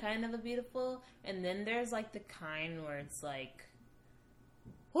that kind of a beautiful, and then there's, like, the kind where it's, like,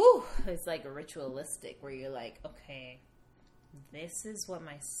 whew, it's, like, ritualistic, where you're like, okay, this is what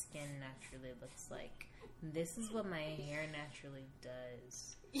my skin naturally looks like. This is what my hair naturally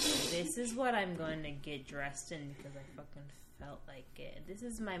does. This is what I'm going to get dressed in because I fucking felt like it. This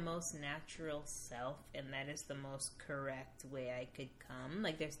is my most natural self, and that is the most correct way I could come.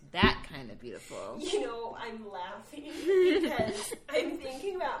 Like, there's that kind of beautiful. You know, I'm laughing because I'm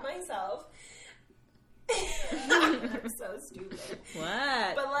thinking about myself. I'm so stupid.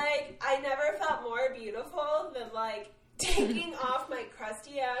 What? But, like, taking off my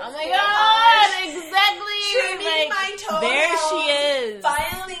crusty ass. Oh my god, exactly. Trimming my toenails. There she is.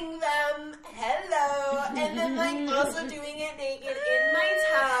 Filing them. Hello. And then, like, also doing it naked in my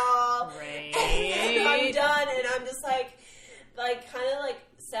towel. Right. And then I'm done, and I'm just like kind of like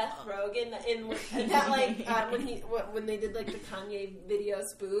Seth Rogen in that, like, when they did, like, the Kanye video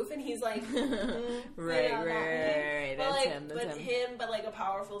spoof, and he's like, right. That's him. But like a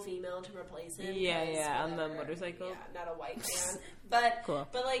powerful female to replace him. Yeah, on the motorcycle. Yeah, not a white man. But, cool.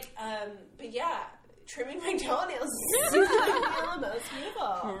 But yeah, trimming my toenails is the most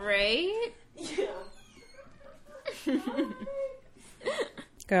beautiful. Right? Yeah.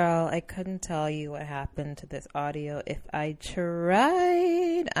 Girl, I couldn't tell you what happened to this audio if I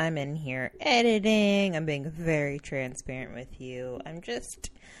tried. I'm in here editing. I'm being very transparent with you. I'm just,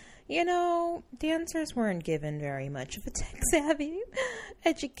 dancers weren't given very much of a tech-savvy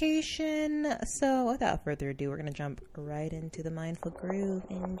education. So without further ado, we're going to jump right into the Mindful Groove.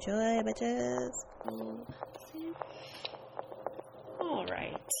 Enjoy, bitches. All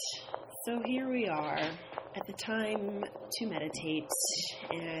right. So here we are at the time to meditate,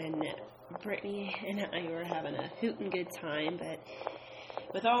 and Brittany and I were having a hootin' good time, but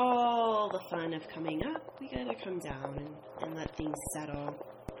with all the fun of coming up, we gotta come down and let things settle,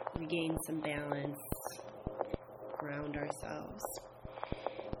 regain some balance, ground ourselves.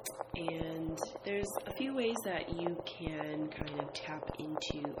 And there's a few ways that you can kind of tap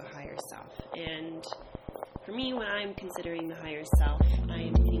into a higher self. And for me, when I'm considering the higher self,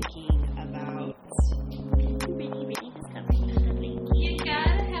 I'm thinking about... You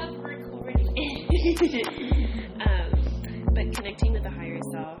gotta have recording. But connecting with the higher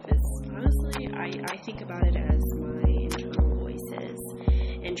self is, honestly, I think about it as my internal voices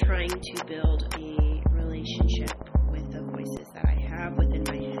and trying to build a relationship with the voices that I have within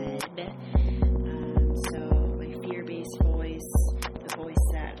my head. So my fear-based voice, the voice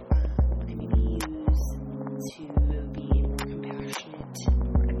that I maybe use to be more compassionate,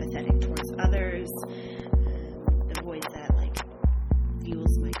 more empathetic towards others, the voice that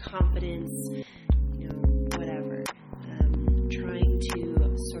fuels my confidence, whatever. Trying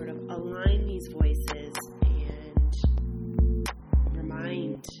to sort of align these voices and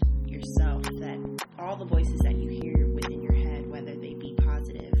remind yourself that all the voices that you hear within your head, whether they be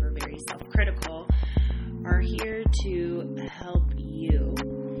positive or very self-critical, are here to help you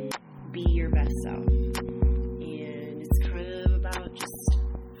be your best self. And it's kind of about just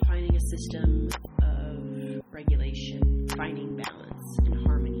finding a system of regulation, finding balance and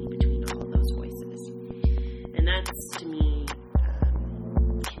harmony between all of those voices. And that's, to me,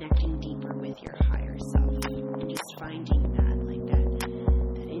 connecting deeper with your higher self and just finding that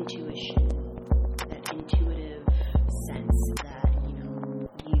intuition, that intuitive sense that,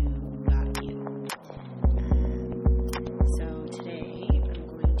 you got you. So today, I'm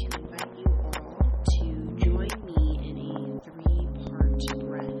going to invite you all to join me in a 3-part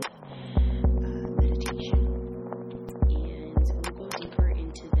breath meditation. And we'll go deeper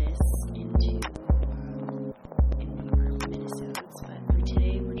into this in our minisodes. But for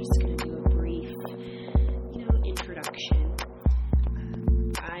today, we're just going to do a brief, introduction.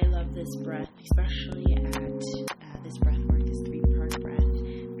 I love this breath, especially at this breath work, this 3-part breath,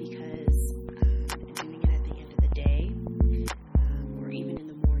 because doing it at the end of the day, or even in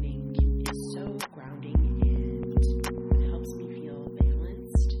the morning, is so grounding, and it helps me feel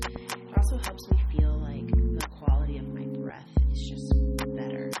balanced. It also helps me feel like the quality of my breath is just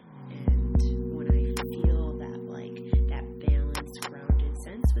better. And when I feel that balanced, grounded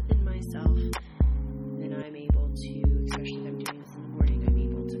sense within myself, then I'm able to, especially if I'm doing this in the morning, I'm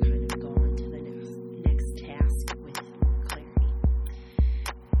able to kind of go on to the next task with more clarity.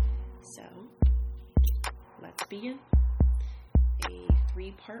 So, let's begin. A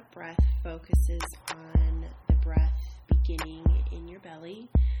 3-part breath focuses on the breath beginning in your belly,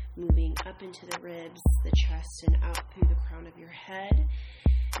 moving up into the ribs, the chest, and out through the crown of your head.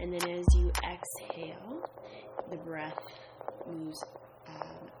 And then as you exhale, the breath moves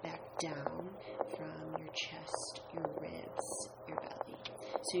back down from your chest, your ribs, your belly.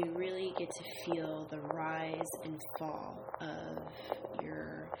 So you really get to feel the rise and fall of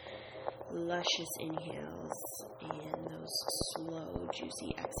your luscious inhales and those slow,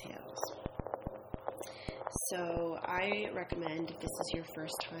 juicy exhales. So I recommend, if this is your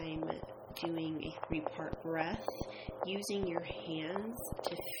first time doing a 3-part breath, using your hands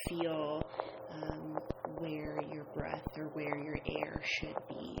to feel where your breath or where your air should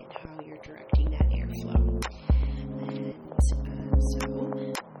be and how you're directing that airflow. And so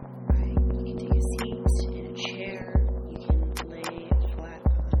you can take a seat in a chair, you can lay flat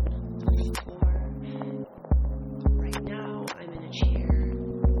on the floor. Right now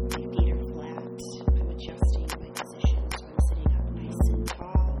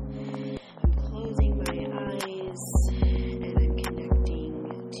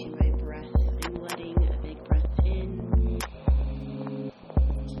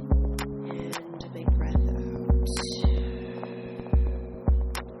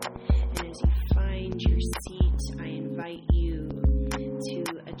invite you to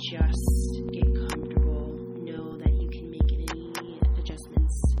adjust, get comfortable, know that you can make any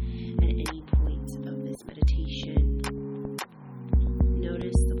adjustments at any point of this meditation.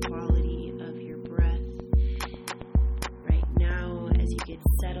 Notice the quality of your breath. Right now, as you get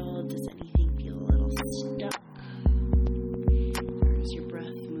settled, does anything feel a little stuck? Or is your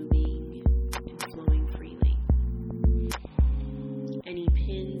breath moving and flowing freely? Any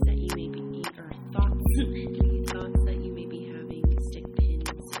pins that you may be, or thoughts, any thoughts that you may be having, stick pins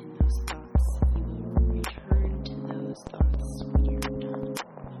in those thoughts. You will return to those thoughts when you're done.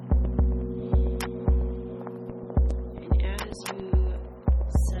 And as you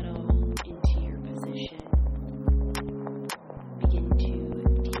settle into your position, begin to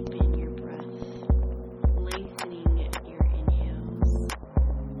deepen your breath, lengthening your inhales,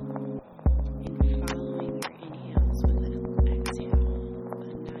 and following your inhales with an exhale, a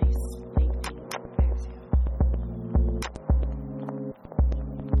nice lengthening exhale.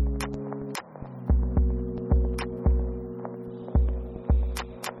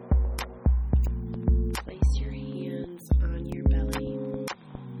 Place your hands on your belly.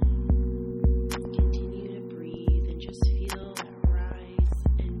 Continue to breathe and just feel that rise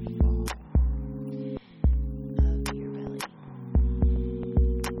and fall of your belly.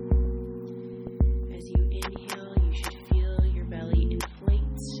 As you inhale, you should feel your belly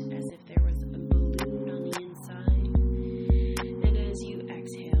inflate as if there was a balloon on the inside. And as you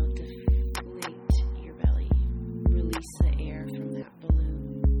exhale, deflate your belly. Release the air from that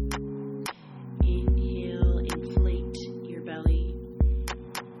balloon. Inhale, inflate your belly.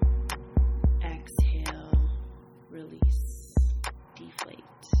 Exhale, release,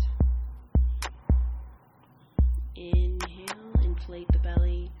 deflate. Inhale, inflate the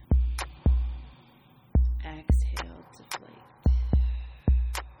belly. Exhale, deflate.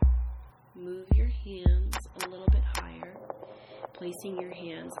 Move your hands a little bit higher, placing your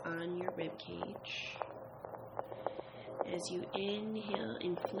hands on your rib cage. As you inhale,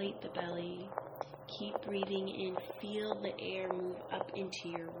 inflate the belly. Keep breathing in. Feel the air move up into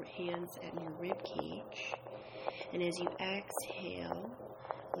your hands and your rib cage. And as you exhale,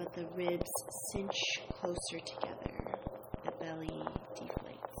 let the ribs cinch closer together. The belly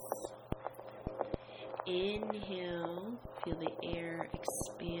deflates. Inhale, feel the air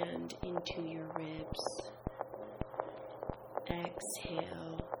expand into your ribs.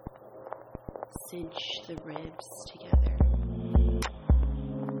 Exhale, cinch the ribs together.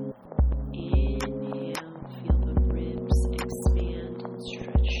 Inhale, feel the ribs expand and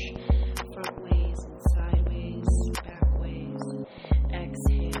stretch front ways and sideways, back ways.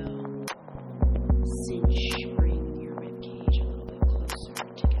 Exhale, cinch, bring your rib cage a little bit closer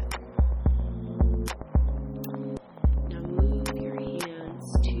together. Now move your hands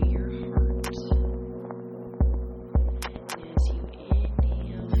to your heart. And as you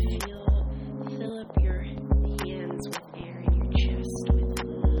inhale, fill up your hands with air and your chest with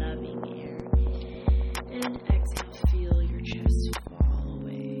loving air. And exhale, feel your chest fall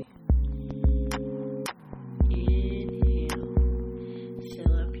away. Inhale,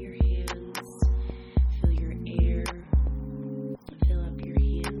 fill up your hands, feel your air, fill up your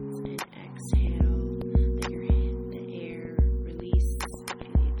hands, and exhale, the air release,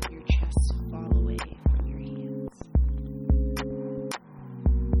 feel your chest fall away from your hands.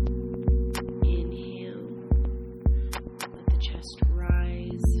 Inhale, let the chest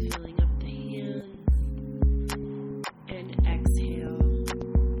rise, filling up the hands. And exhale,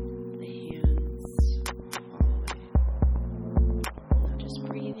 the hands fall away. Now just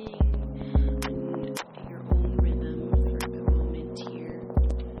breathing in your own rhythm for a moment here.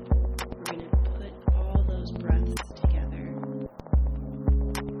 We're going to put all those breaths together.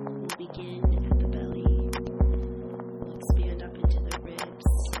 We'll begin at the belly. We'll expand up into the ribs,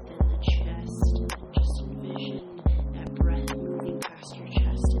 then the chest, and just envision that breath moving past your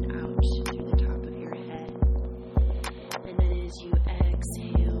chest and out through the top of your head. And then as you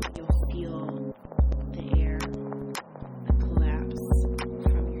exhale, you'll feel the air collapse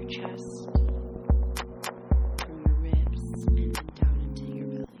from your chest, from your ribs, and then down into your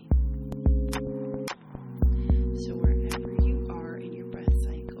belly. So wherever you are in your breath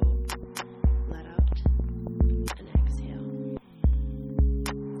cycle, let out and exhale.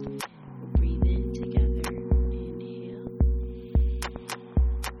 We'll breathe in together. Inhale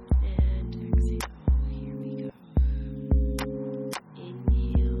and exhale. Here we go.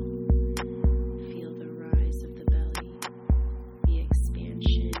 Inhale, feel the rise of the belly, the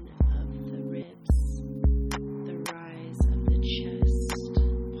expansion of the ribs, the rise of the chest.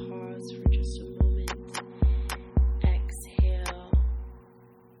 Pause for just a moment. Exhale,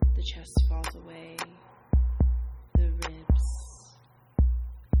 the chest falls away, the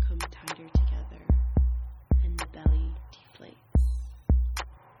tighter together, and the belly deflates.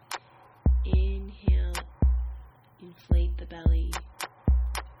 Inhale, inflate the belly,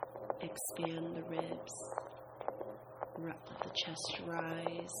 expand the ribs, let the chest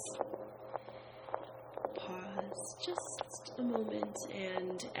rise. Pause just a moment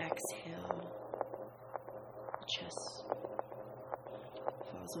and exhale. The chest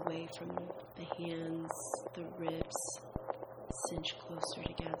falls away from the hands, the ribs cinch closer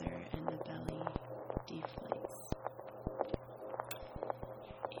together, and the belly deflates.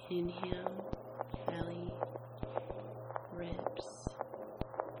 Inhale, belly, ribs,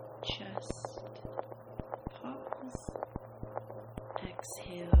 chest. Pause.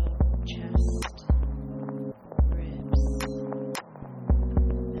 Exhale, chest, ribs,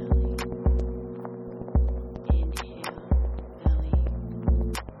 belly. Inhale, belly,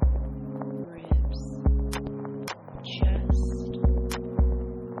 ribs, chest,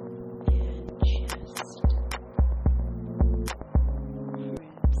 and chest,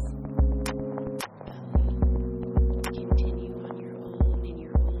 ribs, belly. Continue on your own, in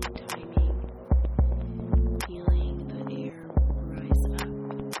your own timing, feeling the air rise up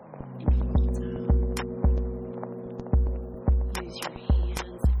and fall down. Use your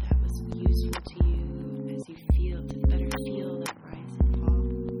hands if that was useful to you as you feel to better feel that rise and fall.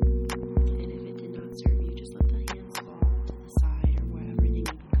 And if it did not serve you, just let the hands fall to the side or wherever they may be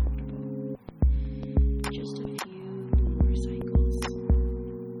comfortable. Just a few more cycles.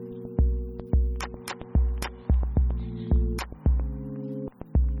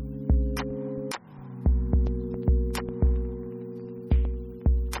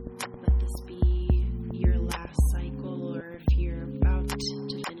 Let this be your last cycle, or if you're about to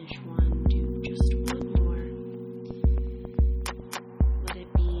finish one, do just one more. Let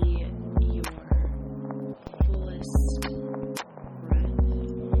it be your fullest breath.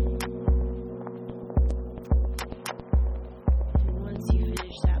 And once you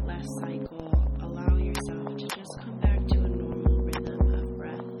finish that last cycle, allow yourself to just come back to a normal rhythm of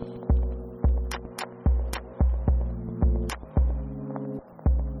breath.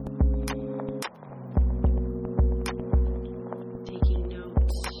 Taking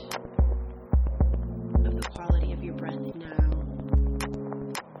note of the quality of your breath now.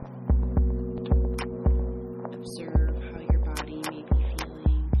 Observe how your body may be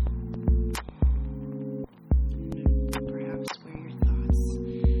feeling, and perhaps where your thoughts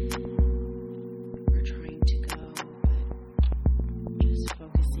are trying to go, but just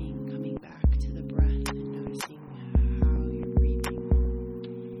focusing, coming back to the breath and noticing how you're breathing.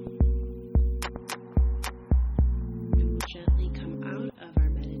 And we'll gently come out of our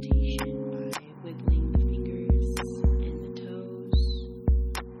meditation by wiggling the fingers and the toes.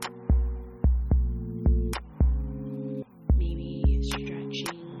 Maybe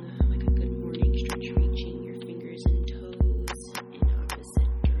stretching like a good morning stretch, reaching your fingers and toes in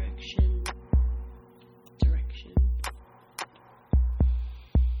opposite directions.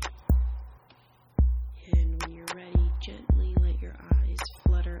 And when you're ready, gently let your eyes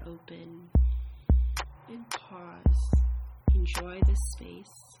flutter open and pause. Enjoy the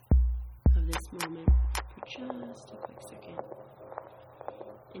space of this moment for just a quick second.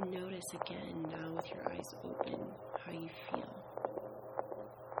 And notice again, now with your eyes open, how you feel.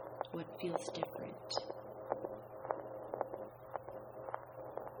 What feels different?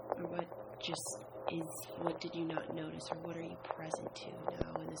 Or what did you not notice, or what are you present to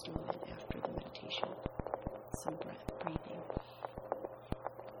now in this moment after the meditation? Some breathing.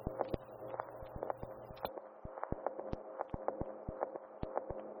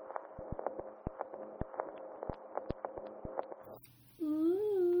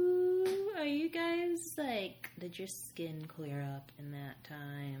 Ooh, are you guys like, did your skin clear up in that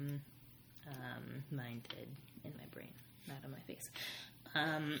time? Mine did, in my brain, not on my face.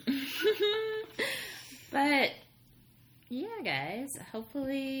 But yeah, guys,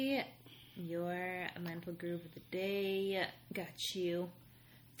 hopefully your mental groove of the day got you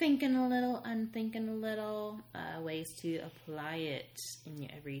thinking a little, unthinking a little, ways to apply it in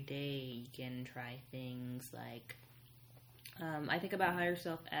your everyday. You can try things like, I think about higher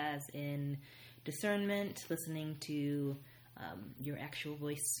self as in discernment, listening to your actual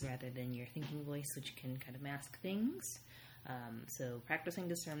voice rather than your thinking voice, which can kind of mask things. So practicing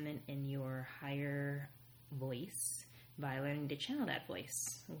discernment in your higher voice by learning to channel that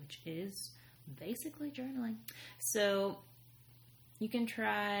voice, which is basically journaling. So you can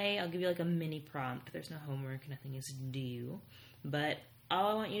try, I'll give you like a mini prompt. There's no homework, nothing is due. But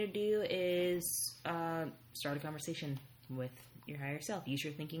all I want you to do is start a conversation with your higher self. Use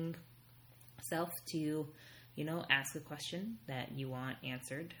your thinking self to, ask a question that you want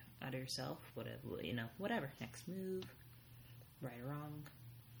answered. out of yourself. Whatever. Next move, right or wrong,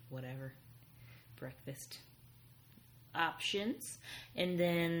 whatever. Breakfast options, and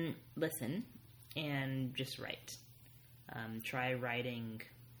then listen and just write. Try writing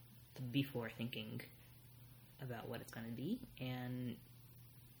before thinking about what it's going to be, and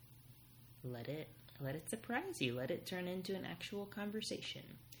let it surprise you. Let it turn into an actual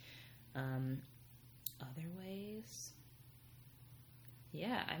conversation. Other ways,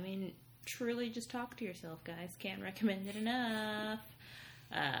 truly just talk to yourself, guys. Can't recommend it enough.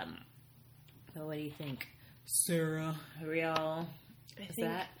 But what do you think, Sarah? Ariel?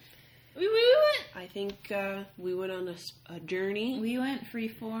 We went. I think we went on a journey. We went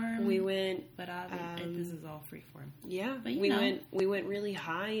freeform. We went, but this is all freeform. Yeah, but we went really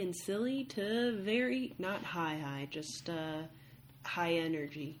high and silly to very not high, just high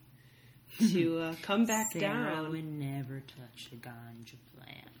energy to come back Sarah down. would never touch a ganja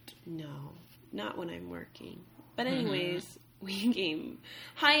plant. No, not when I'm working. But anyways. We came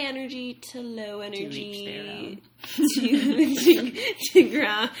high energy to low energy to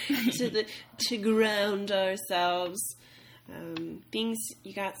ground ourselves.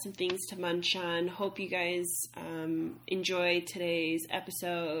 You got some things to munch on. Hope you guys enjoy today's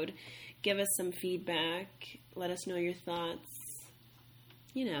episode. Give us some feedback. Let us know your thoughts.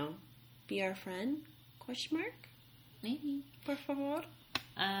 Be our friend? ? Maybe. Por favor.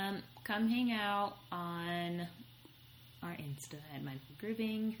 Come hang out on our Insta at Mindful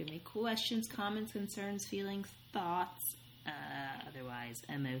Grooving. If you have any questions, comments, concerns, feelings, thoughts, otherwise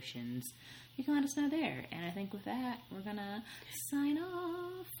emotions, you can let us know there. And I think with that, we're gonna sign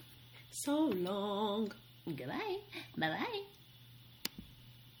off. So long. Goodbye. Bye-bye.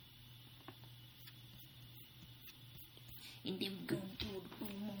 I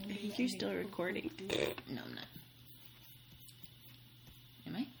think you're still recording. No, I'm not.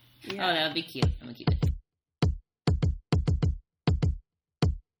 Am I? Yeah. Oh, that would be cute. I'm gonna keep it.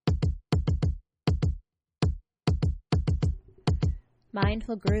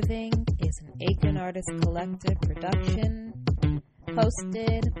 Mindful Grooving is an Akron Artist Collective production,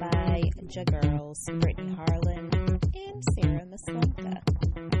 hosted by Jagirls, Brittany Harlan, and Sarah Maslenka.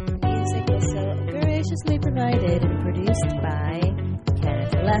 Music was so graciously provided and produced by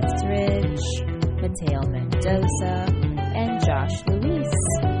Kenneth Lethbridge, Mateo Mendoza, and Josh Luis.